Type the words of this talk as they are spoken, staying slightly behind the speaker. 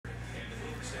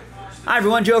Hi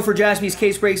everyone, Joe for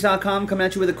JaspysCaseBreaks.com coming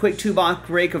at you with a quick two-box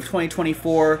break of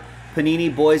 2024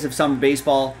 Panini Boys of Summer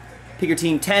Baseball. Pick your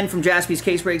team 10 from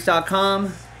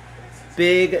JaspysCaseBreaks.com.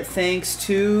 Big thanks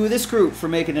to this group for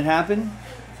making it happen.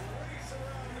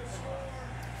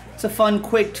 It's a fun,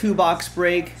 quick two-box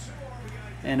break,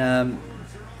 and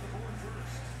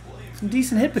some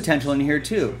decent hit potential in here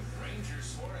too.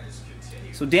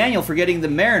 So Daniel for getting the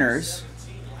Mariners.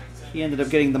 He ended up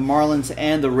getting the Marlins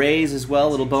and the Rays as well.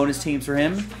 Little bonus teams for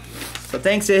him. So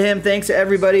thanks to him. Thanks to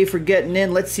everybody for getting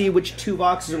in. Let's see which two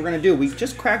boxes we're going to do. We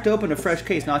just cracked open a fresh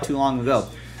case not too long ago.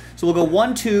 So we'll go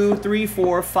 1, 2, 3,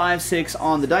 4, 5, 6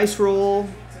 on the dice roll.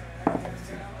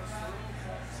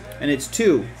 And it's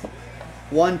 2.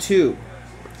 1, 2.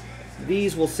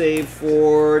 These we'll save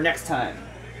for next time.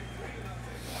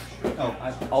 Oh,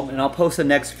 I'll post the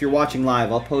next, if you're watching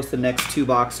live, I'll post the next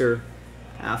two-boxer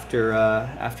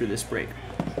after this break.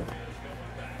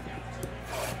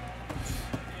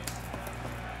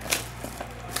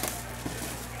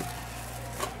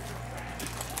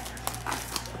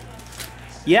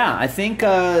 Yeah, I think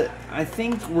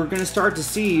we're going to start to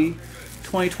see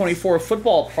 2024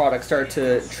 football products start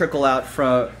to trickle out.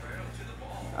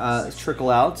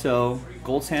 So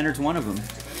Gold Standard's one of them.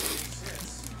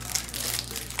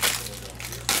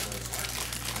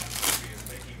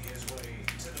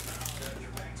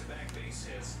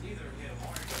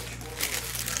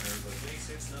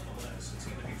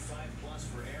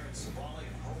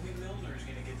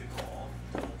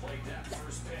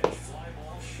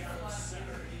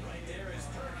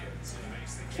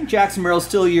 I think Jackson Merrill's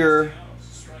still your,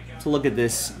 to look at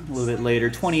this a little bit later,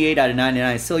 28 out of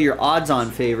 99, still your odds-on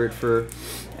favorite for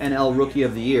NL Rookie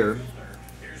of the Year.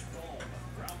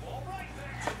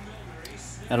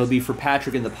 That'll be for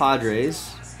Patrick and the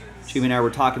Padres. Jimmy and I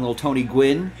were talking a little Tony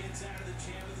Gwynn.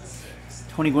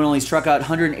 Tony Gwynn only struck out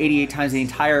 188 times in the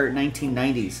entire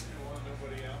 1990s.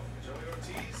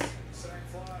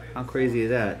 How crazy is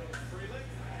that?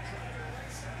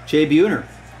 Jay Buhner,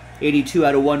 82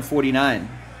 out of 149.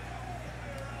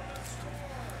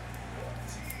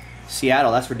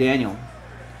 Seattle, that's for Daniel.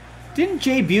 Didn't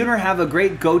Jay Buhner have a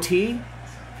great goatee?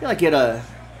 I feel like he had a...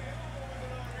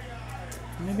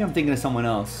 Maybe I'm thinking of someone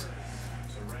else.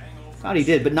 Thought he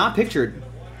did, but not pictured.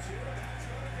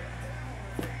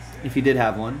 If he did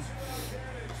have one.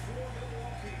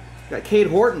 Got Cade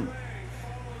Horton.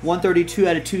 132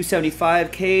 out of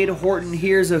 275. Cade Horton,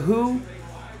 here's a who?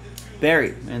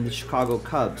 Barry and the Chicago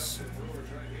Cubs.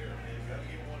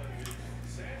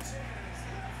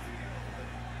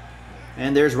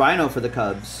 And there's Rhino for the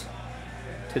Cubs.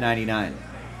 To 99.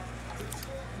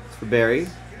 For Barry.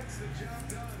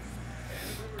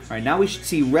 Alright, now we should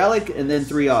see Relic and then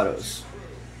 3 autos.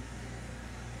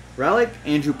 Relic,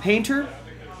 Andrew Painter.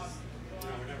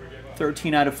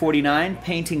 13 out of 49.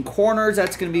 Painting corners,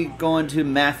 that's going to be going to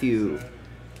Matthew.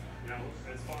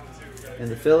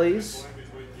 And the Phillies.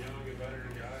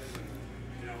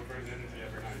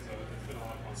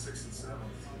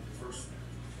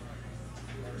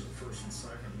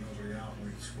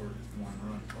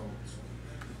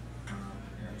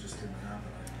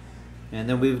 And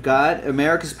then we've got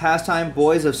America's Pastime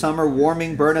Boys of Summer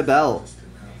Warming Bernabelle.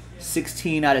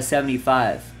 16 out of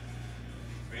 75.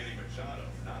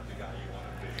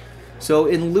 So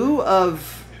in lieu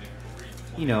of,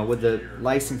 you know, with the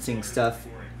licensing stuff,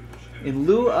 in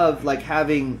lieu of like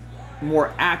having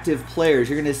more active players,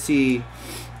 you're going to see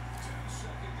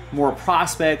more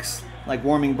prospects like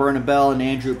Warming Bernabelle and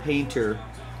Andrew Painter.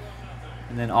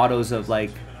 And then autos of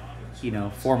like, you know,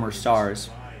 former stars.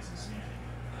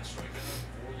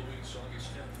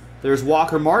 There's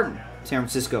Walker Martin, San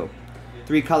Francisco.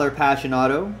 3-color Passion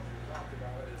auto.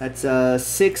 That's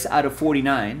 6 out of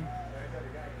 49.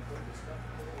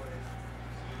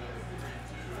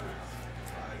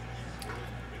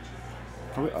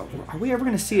 Are we ever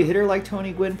going to see a hitter like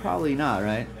Tony Gwynn? Probably not,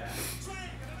 right?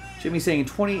 Jimmy's saying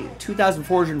in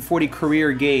 2,440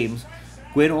 career games,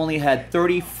 Gwynn only had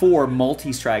 34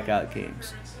 multi-strikeout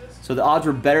games. So the odds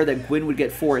were better that Gwynn would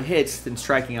get 4 hits than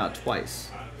striking out twice.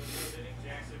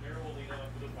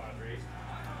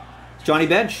 Johnny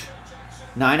Bench,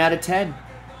 9 out of 10.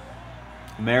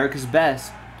 America's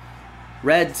Best.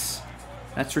 Reds,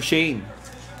 that's for Shane.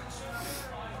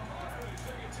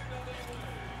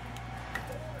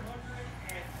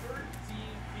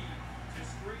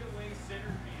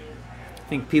 I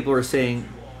think people are saying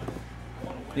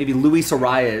maybe Luis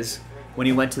Arias, when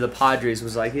he went to the Padres,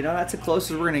 was like, you know, that's the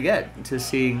closest we're going to get to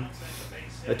seeing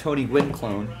a Tony Gwynn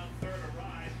clone.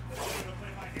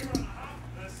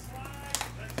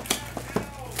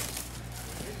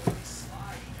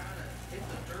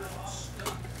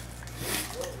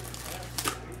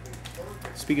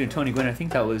 speaking of Tony Gwynn, I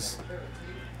think that was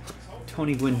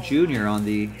Tony Gwynn Jr. on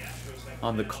the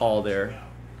call there.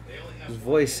 His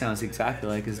voice sounds exactly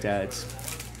like his dad's.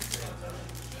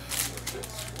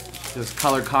 It was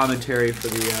color commentary for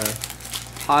the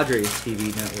Padres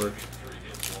TV network.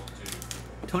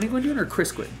 Tony Gwynn Jr. or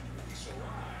Chris Gwynn?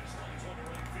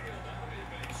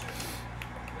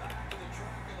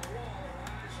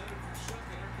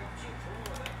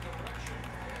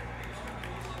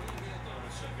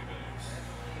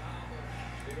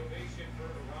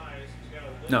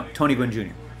 No, Tony Gwynn Jr.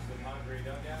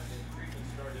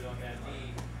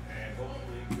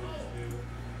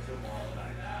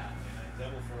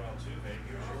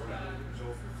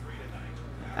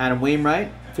 Adam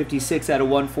Wainwright, 56 out of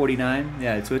 149.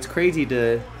 Yeah, so it's crazy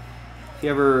to, if you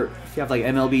have like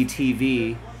MLB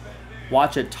TV,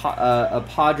 watch a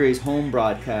Padres home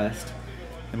broadcast,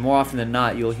 and more often than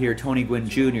not, you'll hear Tony Gwynn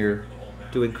Jr.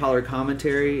 doing color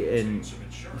commentary, and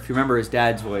if you remember his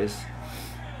dad's voice.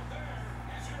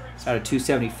 It's out of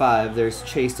 275. There's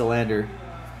Chase DeLander.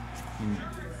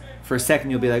 For a second,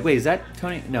 you'll be like, wait, is that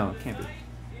Tony? No, it can't be.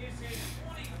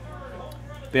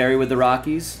 Barry with the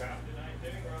Rockies.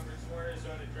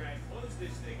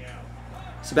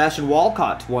 Sebastian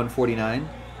Walcott, 149.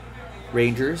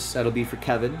 Rangers. That'll be for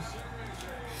Kevin.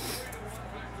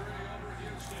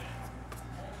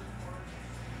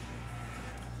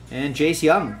 And Jace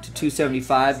Young to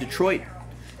 275. Detroit.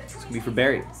 It's going to be for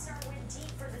Barry.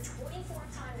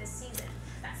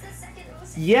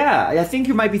 Yeah, I think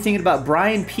you might be thinking about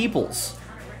Brian Peoples,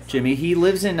 Jimmy. He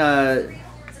lives in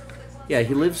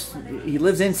he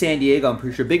lives in San Diego, I'm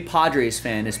pretty sure. Big Padres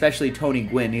fan, especially Tony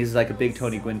Gwynn. He's like a big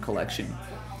Tony Gwynn collection.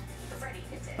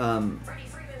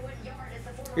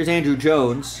 Here's Andrew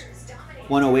Jones,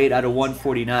 108 out of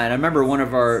 149. I remember one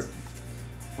of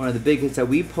the big hits that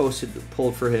we pulled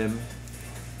for him.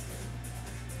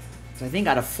 I think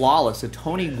out of Flawless, a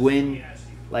Tony Gwynn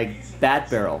like bat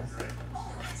barrel.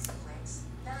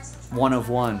 1 of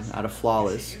 1 out of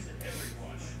Flawless.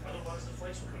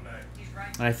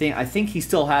 And I think he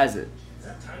still has it.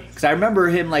 Because I remember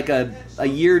him like a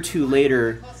year or two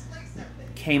later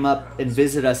came up and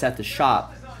visited us at the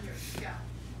shop.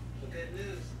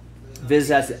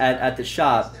 Visit us at the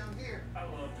shop,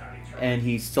 and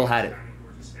he still had it.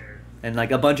 And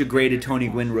like a bunch of graded Tony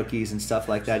Gwynn rookies and stuff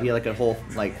like that. He had like a whole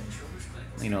like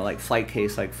flight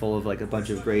case like full of like a bunch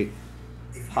of great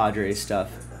Padres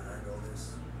stuff.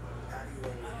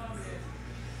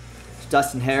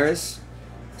 Dustin Harris,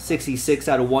 66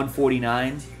 out of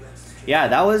 149. Yeah,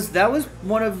 that was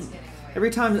one of,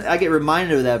 every time I get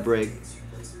reminded of that break,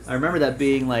 I remember that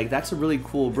being like, that's a really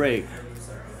cool break.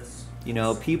 You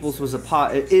know, Peoples is a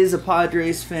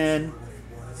Padres fan.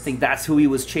 I think that's who he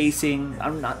was chasing. I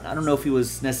don't know if he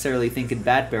was necessarily thinking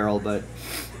bat barrel, but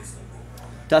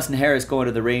Dustin Harris going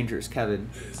to the Rangers, Kevin.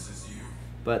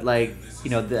 But like, you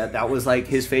know, that was like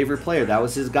his favorite player. That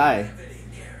was his guy.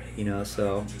 You know,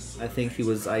 so I think he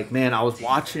was like, man, I was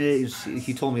watching it.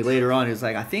 He told me later on, he was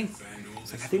like, I think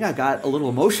I got a little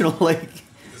emotional, like,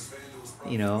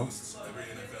 you know,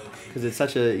 because it's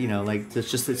such a, you know, like,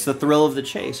 it's the thrill of the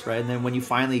chase, right? And then when you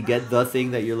finally get the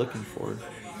thing that you're looking for.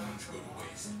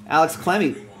 Alex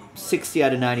Clemmy, 60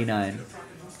 out of 99.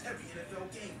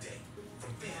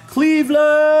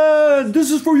 Cleveland,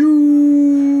 this is for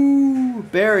you.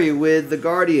 Barry with the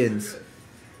Guardians.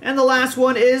 And the last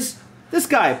one is this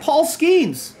guy, Paul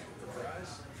Skeens.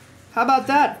 How about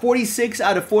that? 46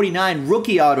 out of 49,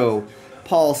 rookie auto,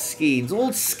 Paul Skeens.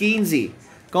 Old Skeensy.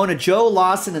 Going to Joe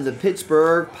Lawson and the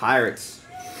Pittsburgh Pirates.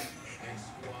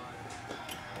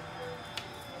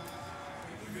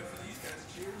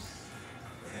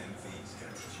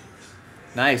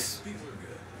 Nice.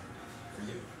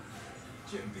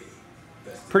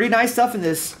 Pretty nice stuff in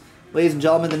this, ladies and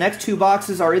gentlemen. The next two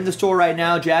boxes are in the store right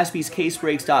now,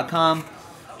 jaspyscasebreaks.com.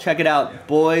 Check it out,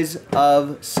 Boys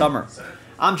of Summer.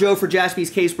 I'm Joe for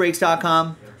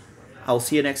jaspyscasebreaks.com. I will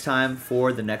see you next time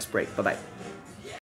for the next break. Bye-bye.